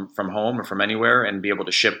things from home or from anywhere and be able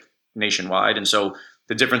to ship nationwide. And so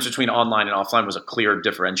the difference between online and offline was a clear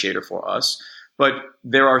differentiator for us. But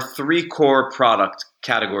there are three core product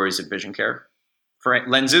categories of vision care. For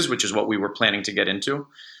lenses, which is what we were planning to get into.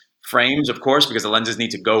 Frames, of course, because the lenses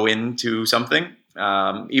need to go into something,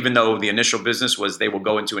 even though the initial business was they will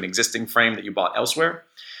go into an existing frame that you bought elsewhere.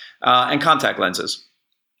 And contact lenses.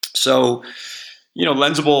 So,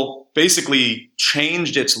 Lensible basically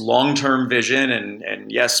changed its long-term vision,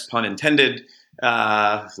 and yes, pun intended,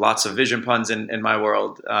 lots of vision puns in my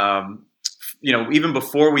world. Even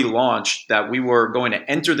before we launched, that we were going to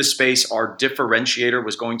enter the space, our differentiator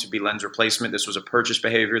was going to be lens replacement. This was a purchase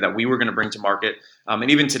behavior that we were going to bring to market.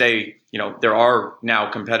 And even today, there are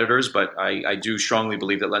now competitors, but I do strongly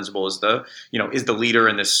believe that Lensible is the leader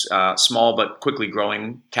in this small but quickly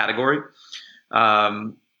growing category.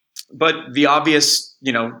 But the obvious,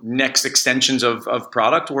 next extensions of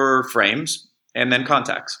product were frames and then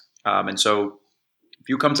contacts. And so if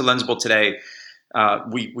you come to Lensible today,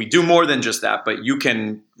 we do more than just that, but you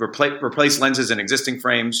can replace lenses in existing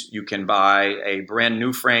frames. You can buy a brand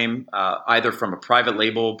new frame, either from a private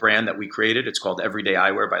label brand that we created. It's called Everyday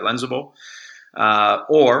Eyewear by Lensible.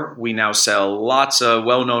 Or we now sell lots of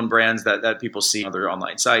well-known brands that people see on other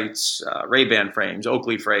online sites, Ray-Ban frames,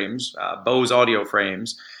 Oakley frames, Bose audio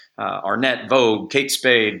frames, Arnett, Vogue, Kate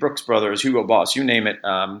Spade, Brooks Brothers, Hugo Boss, you name it.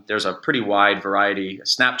 There's a pretty wide variety.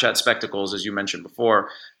 Snapchat spectacles, as you mentioned before,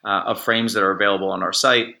 of frames that are available on our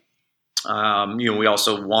site. We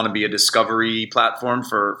also want to be a discovery platform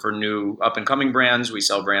for new up and coming brands. We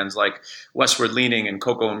sell brands like Westward Leaning and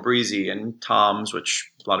Coco and Breezy and Tom's,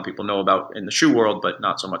 which a lot of people know about in the shoe world, but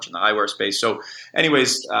not so much in the eyewear space. So,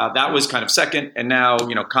 anyways, that was kind of second, and now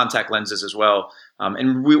contact lenses as well.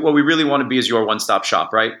 What we really want to be is your one-stop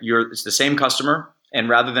shop, right? It's the same customer. And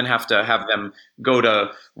rather than have to have them go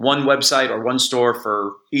to one website or one store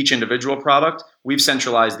for each individual product, we've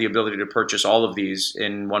centralized the ability to purchase all of these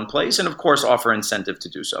in one place and, of course, offer incentive to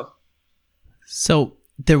do so. So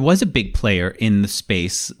there was a big player in the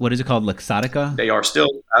space. What is it called? Luxottica? They are still.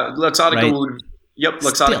 Luxottica would. Yep,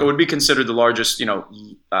 Luxottica Still would be considered the largest,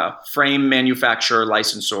 frame manufacturer,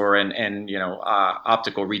 licensor, and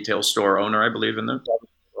optical retail store owner, I believe, in the.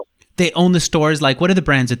 They own the stores. Like, what are the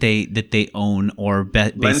brands that they own or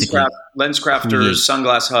basically? LensCrafters, create?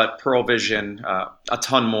 Sunglass Hut, Pearl Vision, a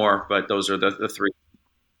ton more, but those are the three.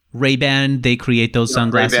 Ray-Ban, they create those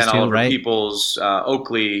sunglasses Ray-Ban, too, Oliver right? Peoples,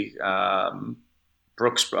 Oakley,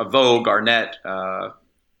 Brooks, Vogue, Arnett, quite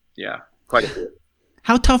a few.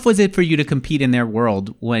 How tough was it for you to compete in their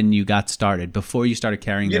world when you got started, before you started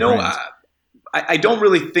carrying their brands? I don't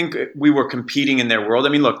really think we were competing in their world. I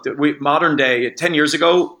mean, look, modern day, 10 years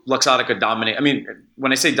ago, Luxottica dominated. I mean,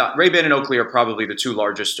 when I say Ray-Ban and Oakley are probably the two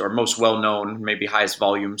largest or most well-known, maybe highest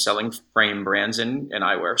volume selling frame brands in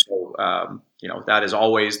eyewear. So, that is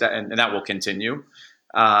always that, and that will continue.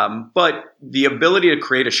 But the ability to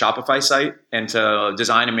create a Shopify site and to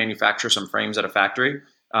design and manufacture some frames at a factory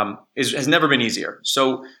has never been easier.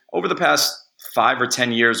 So over the past 5 or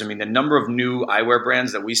 10 years, I mean, the number of new eyewear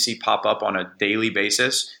brands that we see pop up on a daily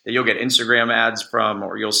basis that you'll get Instagram ads from,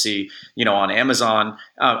 or you'll see, on Amazon.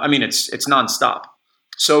 It's nonstop.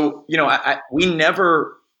 So, we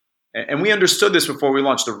never, and we understood this before we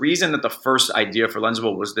launched. The reason that the first idea for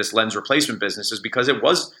Lensable was this lens replacement business is because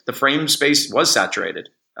the frame space was saturated.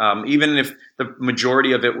 Even if the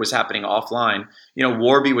majority of it was happening offline,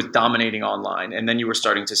 Warby was dominating online. And then you were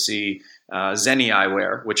starting to see Zenni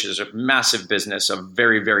Eyewear, which is a massive business of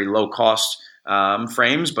very, very low cost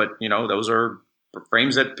frames. But, those are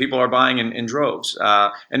frames that people are buying in droves.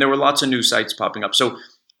 And there were lots of new sites popping up. So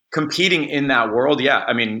competing in that world,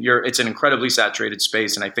 it's an incredibly saturated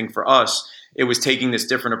space. And I think for us, it was taking this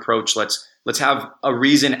different approach. Let's have a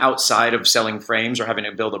reason outside of selling frames or having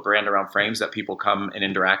to build a brand around frames that people come and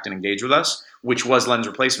interact and engage with us, which was lens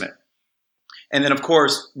replacement. And then, of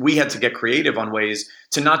course, we had to get creative on ways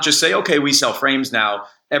to not just say, okay, we sell frames now,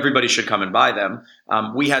 everybody should come and buy them.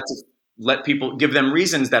 We had to let people, give them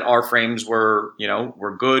reasons that our frames were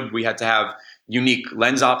good. We had to have unique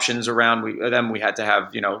lens options around them. We had to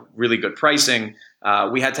have, really good pricing.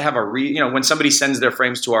 We had to have when somebody sends their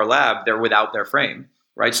frames to our lab, they're without their frame.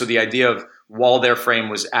 Right. So the idea of while their frame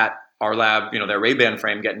was at our lab, their Ray-Ban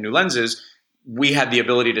frame getting new lenses, we had the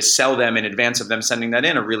ability to sell them in advance of them sending that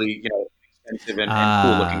in a really, expensive and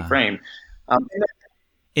cool looking frame.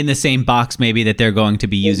 In the same box, maybe, that they're going to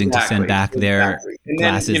be using to send back their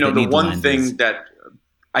glasses. And then, the one thing that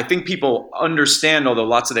I think people understand, although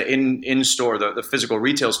lots of the in-store, the physical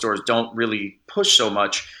retail stores don't really push so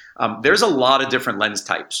much, there's a lot of different lens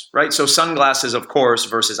types, right? So sunglasses, of course,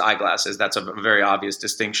 versus eyeglasses. That's a very obvious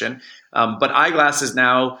distinction. But eyeglasses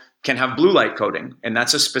now can have blue light coating, and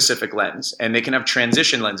that's a specific lens. And they can have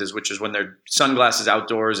transition lenses, which is when they're sunglasses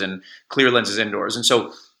outdoors and clear lenses indoors. And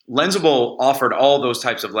so Lensable offered all those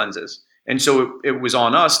types of lenses. And so it was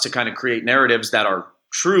on us to kind of create narratives that are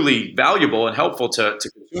truly valuable and helpful to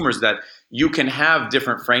consumers, that you can have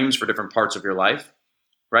different frames for different parts of your life.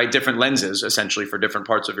 Right? Different lenses, essentially, for different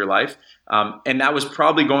parts of your life. And that was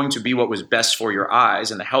probably going to be what was best for your eyes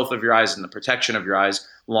and the health of your eyes and the protection of your eyes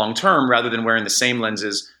long term, rather than wearing the same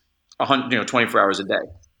lenses 24 hours a day.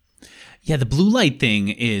 Yeah, the blue light thing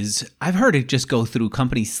is, I've heard it just go through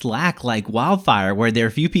company Slack like wildfire, where there are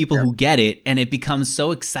a few people who get it, and it becomes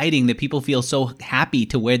so exciting that people feel so happy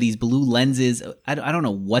to wear these blue lenses. I don't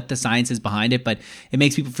know what the science is behind it, but it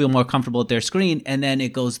makes people feel more comfortable at their screen, and then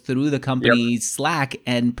it goes through the company Slack,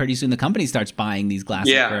 and pretty soon the company starts buying these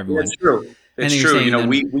glasses for everyone. That's true. It's true.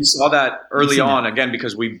 We saw that early on, again,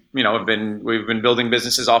 because we've been building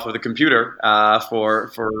businesses off of the computer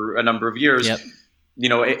for a number of years. Yep.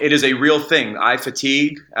 It is a real thing. Eye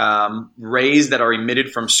fatigue, rays that are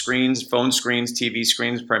emitted from screens, phone screens, TV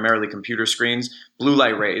screens, primarily computer screens, blue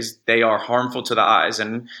light rays, they are harmful to the eyes.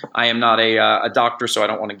 And I am not a doctor, so I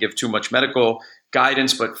don't want to give too much medical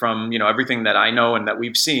guidance, but from, everything that I know and that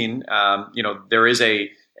we've seen, there is a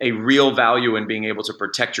real value in being able to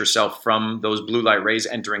protect yourself from those blue light rays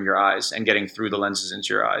entering your eyes and getting through the lenses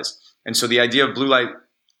into your eyes. And so the idea of blue light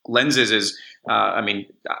lenses is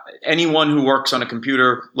anyone who works on a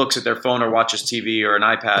computer, looks at their phone or watches TV or an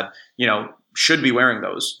iPad, should be wearing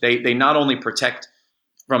those. They not only protect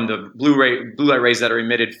from the blue light rays that are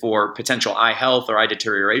emitted for potential eye health or eye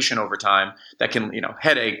deterioration over time, that can,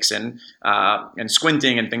 headaches and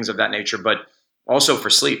squinting and things of that nature, but also for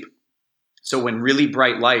sleep. So when really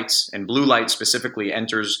bright lights, and blue light specifically,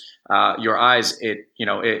 enters your eyes, it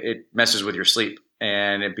messes with your sleep.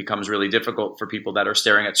 And it becomes really difficult for people that are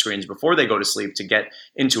staring at screens before they go to sleep to get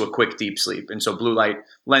into a quick, deep sleep. And so blue light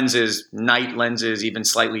lenses, night lenses, even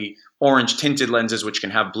slightly orange tinted lenses, which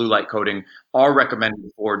can have blue light coating, are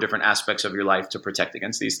recommended for different aspects of your life to protect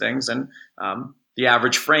against these things. And the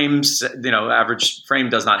average frame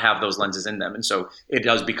does not have those lenses in them. And so it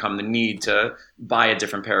does become the need to buy a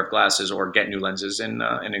different pair of glasses or get new lenses in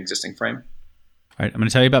an existing frame. All right, I'm going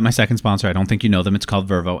to tell you about my second sponsor. I don't think you know them. It's called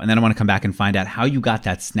Vrvo. And then I want to come back and find out how you got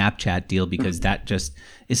that Snapchat deal, because that just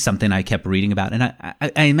is something I kept reading about. And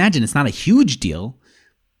I imagine it's not a huge deal,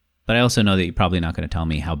 but I also know that you're probably not going to tell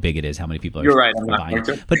me how big it is, how many people are You're right, I'm not buying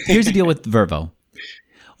going it. to. But here's the deal with Vrvo.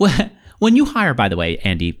 When you hire, by the way,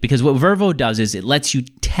 Andy, because what Vrvo does is it lets you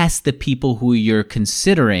test the people who you're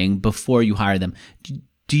considering before you hire them.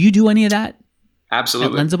 Do you do any of that?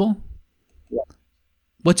 Absolutely. At Lensable? Yeah.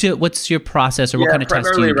 What's your process, or what kind of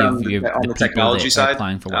tests do you give on the technology side?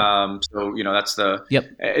 Applying for work? That's the.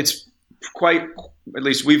 Yep. It's quite. At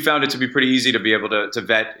least we've found it to be pretty easy to be able to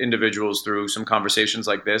vet individuals through some conversations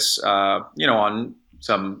like this. On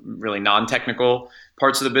some really non-technical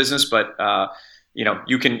parts of the business, but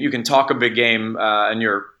you can talk a big game and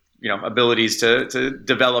your abilities to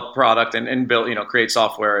develop product and build, create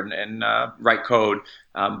software and write code.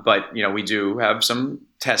 But we do have some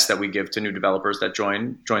tests that we give to new developers that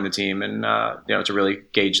join the team, and to really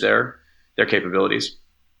gauge their capabilities.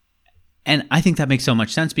 And I think that makes so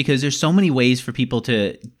much sense, because there's so many ways for people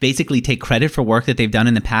to basically take credit for work that they've done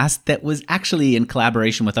in the past that was actually in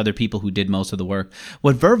collaboration with other people who did most of the work.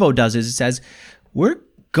 What Vrvo does is it says, we're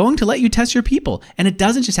going to let you test your people. And it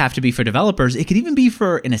doesn't just have to be for developers. It could even be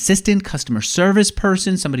for an assistant, customer service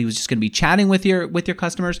person, somebody who's just going to be chatting with your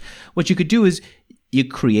customers. What you could do is you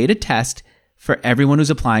create a test for everyone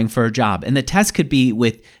who's applying for a job. And the test could be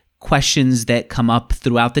with questions that come up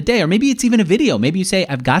throughout the day, or maybe it's even a video. Maybe you say,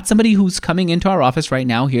 I've got somebody who's coming into our office right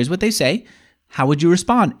now. Here's what they say. How would you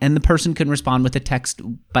respond? And the person can respond with the text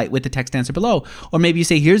answer below. Or maybe you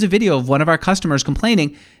say, here's a video of one of our customers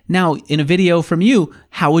complaining. Now, in a video from you,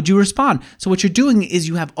 how would you respond? So what you're doing is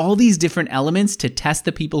you have all these different elements to test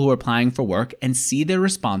the people who are applying for work and see their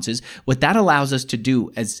responses. What that allows us to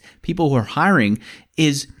do as people who are hiring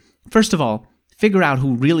is, first of all, figure out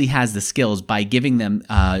who really has the skills by giving them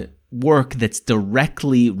work that's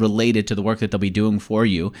directly related to the work that they'll be doing for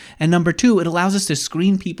you. And number two, it allows us to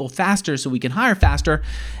screen people faster so we can hire faster,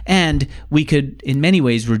 and we could, in many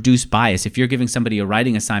ways, reduce bias. If you're giving somebody a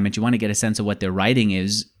writing assignment, you want to get a sense of what their writing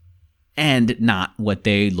is and not what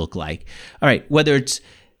they look like. All right, whether it's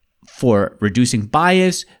for reducing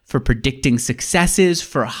bias, for predicting successes,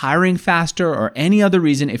 for hiring faster, or any other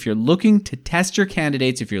reason, if you're looking to test your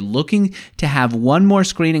candidates, if you're looking to have one more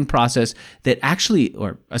screening process that actually,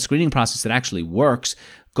 or a screening process that actually works,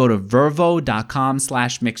 go to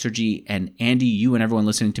vrvo.com/Mixergy, and Andy, you and everyone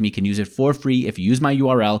listening to me can use it for free if you use my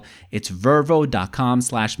URL. It's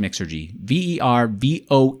vrvo.com/Mixergy,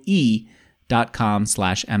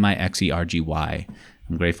 VERVOE.com/MIXERGY.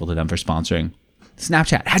 I'm grateful to them for sponsoring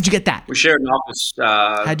Snapchat. How'd you get that? We shared an office.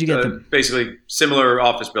 How'd you get them? Basically, similar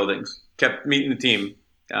office buildings. Kept meeting the team.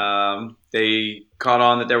 They caught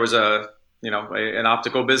on that there was an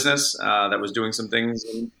optical business that was doing some things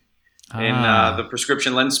in the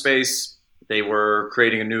prescription lens space. They were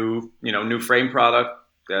creating a new frame product,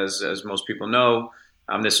 as most people know.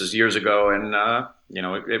 This was years ago, and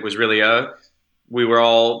it was really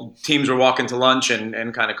teams were walking to lunch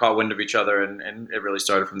and kind of caught wind of each other, and it really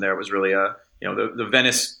started from there. It was really the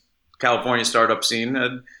Venice, California startup scene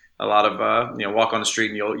had a lot of walk on the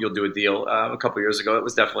street and you'll do a deal. A couple of years ago, it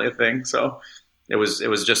was definitely a thing. So it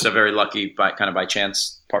was just a very lucky by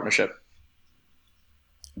chance partnership.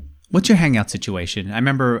 What's your hangout situation? I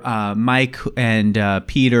remember Mike and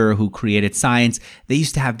Peter, who created Science, they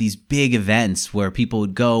used to have these big events where people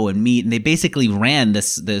would go and meet, and they basically ran the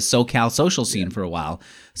SoCal social scene for a while,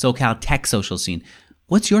 SoCal tech social scene.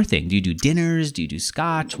 What's your thing? Do you do dinners? Do you do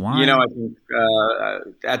scotch, wine? I think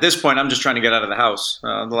at this point, I'm just trying to get out of the house.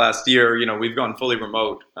 The last year, we've gone fully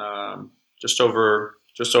remote, just over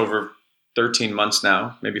 13 months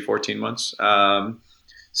now, maybe 14 months.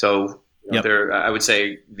 So Yep. I would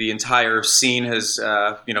say the entire scene has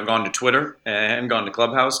gone to Twitter and gone to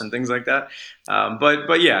Clubhouse and things like that.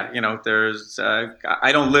 But yeah, there's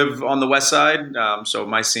I don't live on the West Side, so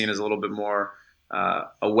my scene is a little bit more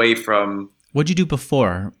away from. What'd you do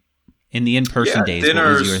before in the in-person days?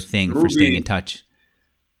 Dinners, what was your thing for staying in touch?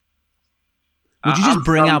 Would you I'm just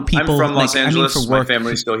bring out people? I'm from Los Angeles. For work my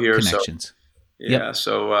family's still here. Connections. So. Yeah,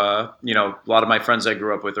 so a lot of my friends I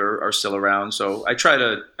grew up with are still around. So I try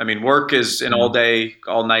to. I mean, work is an all day,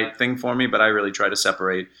 all night thing for me, but I really try to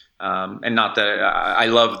separate. And not that I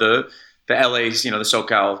love the LA's, the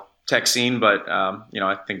SoCal tech scene, but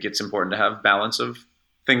I think it's important to have balance of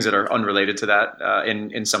things that are unrelated to that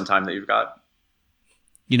in some time that you've got.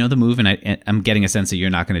 The move, and I'm getting a sense that you're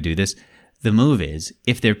not going to do this. The move is,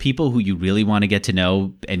 if there are people who you really want to get to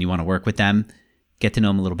know and you want to work with them, get to know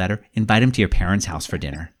them a little better, invite them to your parents' house for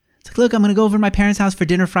dinner. It's like, look, I'm going to go over to my parents' house for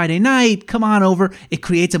dinner Friday night. Come on over. It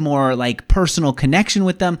creates a more personal connection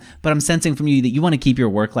with them. But I'm sensing from you that you want to keep your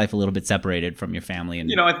work life a little bit separated from your family.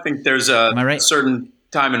 And I think there's a certain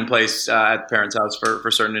time and place at parents' house for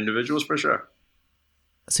certain individuals, for sure.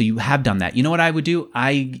 So you have done that. You know what I would do?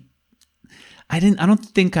 I don't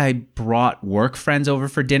think I brought work friends over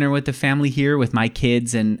for dinner with the family here with my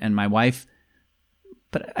kids and my wife.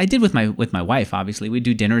 But I did with my wife, obviously. We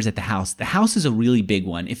do dinners at the house. The house is a really big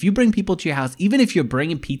one. If you bring people to your house, even if you're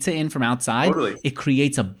bringing pizza in from outside, totally. It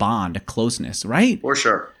creates a bond, a closeness, right? For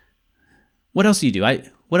sure. What else do you do?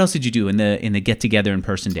 What else did you do in the get together in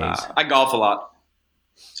person days? I golf a lot,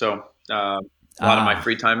 so a lot of my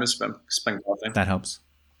free time is spent golfing. That helps.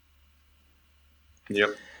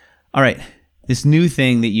 Yep. All right. This new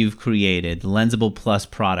thing that you've created, the Lensable Plus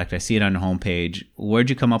product, I see it on your homepage. Where'd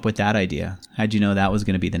you come up with that idea? How'd you know that was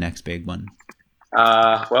going to be the next big one?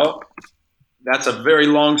 Well, that's a very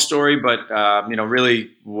long story, but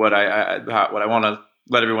really what I want to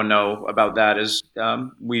let everyone know about that is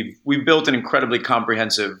we've built an incredibly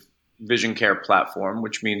comprehensive vision care platform,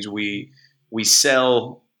 which means we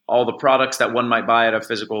sell all the products that one might buy at a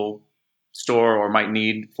physical store or might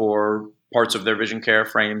need for parts of their vision care: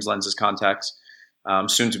 frames, lenses, contacts,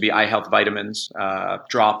 soon to be eye health vitamins,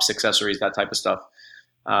 drops, accessories, that type of stuff.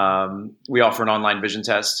 We offer an online vision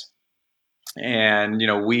test, and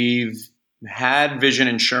we've had vision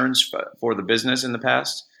insurance for the business in the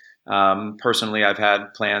past. Personally, I've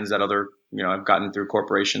had plans that I've gotten through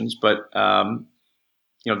corporations, but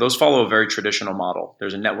those follow a very traditional model.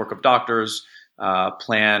 There's a network of doctors.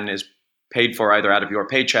 Plan is paid for either out of your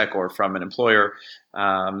paycheck or from an employer.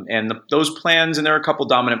 Those plans, and there are a couple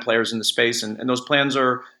dominant players in the space, and those plans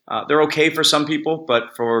are they're okay for some people,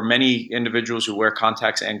 but for many individuals who wear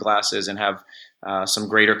contacts and glasses and have some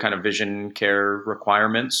greater kind of vision care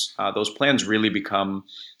requirements, those plans really become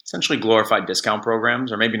essentially glorified discount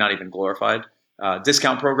programs, or maybe not even glorified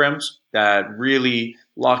discount programs that really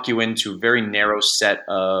lock you into a very narrow set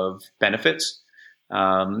of benefits.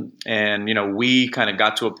 We kind of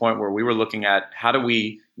got to a point where we were looking at how do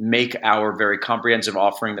we make our very comprehensive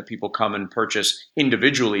offering that people come and purchase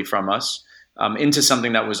individually from us into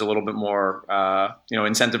something that was a little bit more,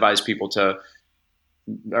 incentivized people to,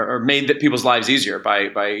 or made people's lives easier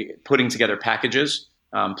by putting together packages,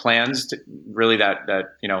 plans to really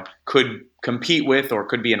that could compete with or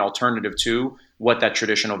could be an alternative to what that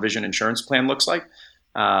traditional vision insurance plan looks like.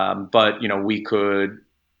 But we could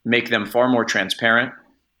make them far more transparent.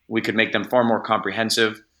 We could make them far more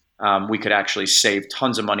comprehensive. We could actually save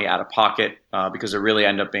tons of money out of pocket because there really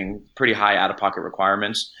end up being pretty high out of pocket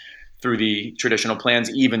requirements through the traditional plans,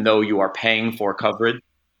 even though you are paying for coverage.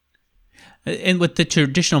 And what the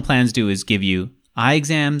traditional plans do is give you eye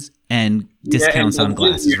exams and discounts on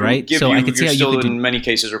glasses, right? So I could see how you could in many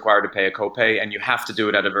cases required to pay a copay, and you have to do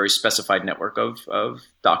it at a very specified network of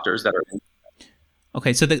doctors that are.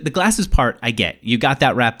 Okay, so the glasses part, I get. You got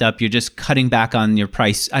that wrapped up. You're just cutting back on your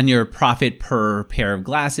price, on your profit per pair of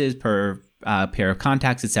glasses, per pair of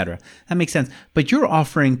contacts, etc. That makes sense. But you're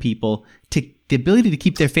offering people the ability to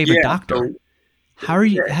keep their favorite doctor. So, how are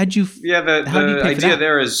you? How'd you? Yeah, the idea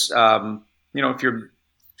there is, if you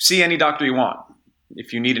see any doctor you want.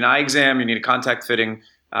 If you need an eye exam, you need a contact fitting.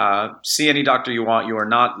 See any doctor you want. You are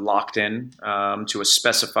not locked in to a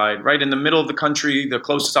specified. Right in the middle of the country, the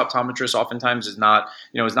closest optometrist oftentimes is not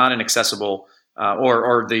an accessible,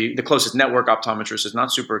 or the closest network optometrist is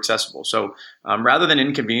not super accessible. So rather than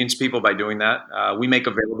inconvenience people by doing that, we make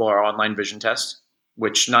available our online vision test,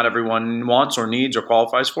 which not everyone wants or needs or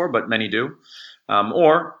qualifies for, but many do.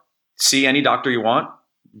 Or see any doctor you want,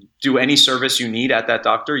 do any service you need at that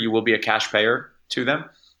doctor. You will be a cash payer to them.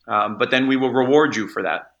 But then we will reward you for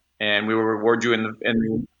that, and we will reward you in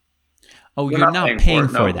the. Oh, you're not paying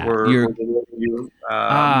for that. We're rewarding you,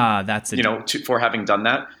 that's a for having done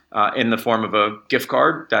that in the form of a gift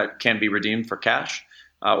card that can be redeemed for cash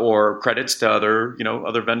or credits to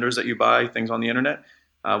other vendors that you buy things on the internet.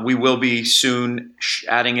 We will be soon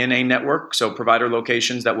adding in a network, so provider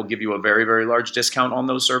locations that will give you a very, very large discount on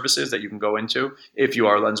those services that you can go into if you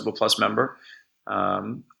are a Lensable Plus member.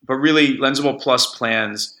 But really, Lensable Plus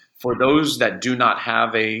plans for those that do not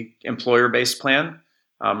have a employer-based plan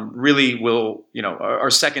really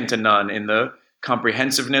are second to none in the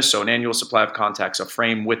comprehensiveness. So an annual supply of contacts, a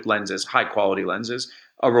frame with lenses, high-quality lenses,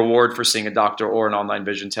 a reward for seeing a doctor or an online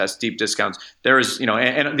vision test, deep discounts. There is,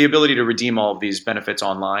 and the ability to redeem all of these benefits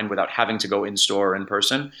online without having to go in store or in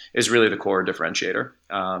person is really the core differentiator.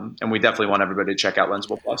 And we definitely want everybody to check out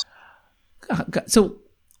Lensable Plus. So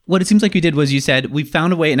what it seems like you did was you said, we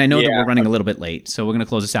found a way, and I know that we're running a little bit late, so we're going to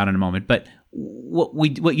close this out in a moment, but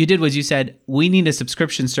what you did was you said, we need a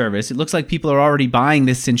subscription service. It looks like people are already buying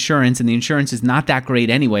this insurance, and the insurance is not that great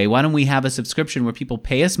anyway. Why don't we have a subscription where people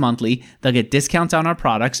pay us monthly, they'll get discounts on our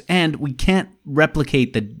products, and we can't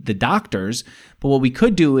replicate the doctors, but what we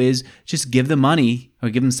could do is just give them money, or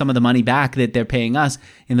give them some of the money back that they're paying us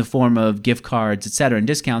in the form of gift cards, et cetera, and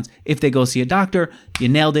discounts. If they go see a doctor, you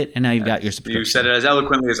nailed it, and now you've got your subscription. You said it as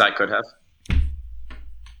eloquently as I could have.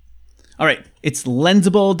 All right. It's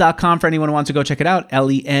lensable.com for anyone who wants to go check it out.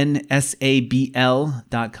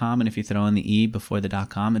 LENSABL.com. And if you throw in the E before the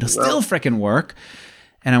 .com, it'll still frickin' work.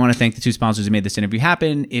 And I want to thank the two sponsors who made this interview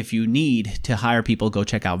happen. If you need to hire people, go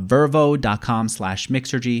check out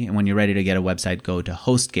vervo.com/Mixergy. And when you're ready to get a website, go to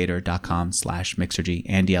hostgator.com/Mixergy.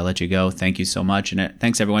 Andy, I'll let you go. Thank you so much. And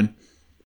thanks, everyone.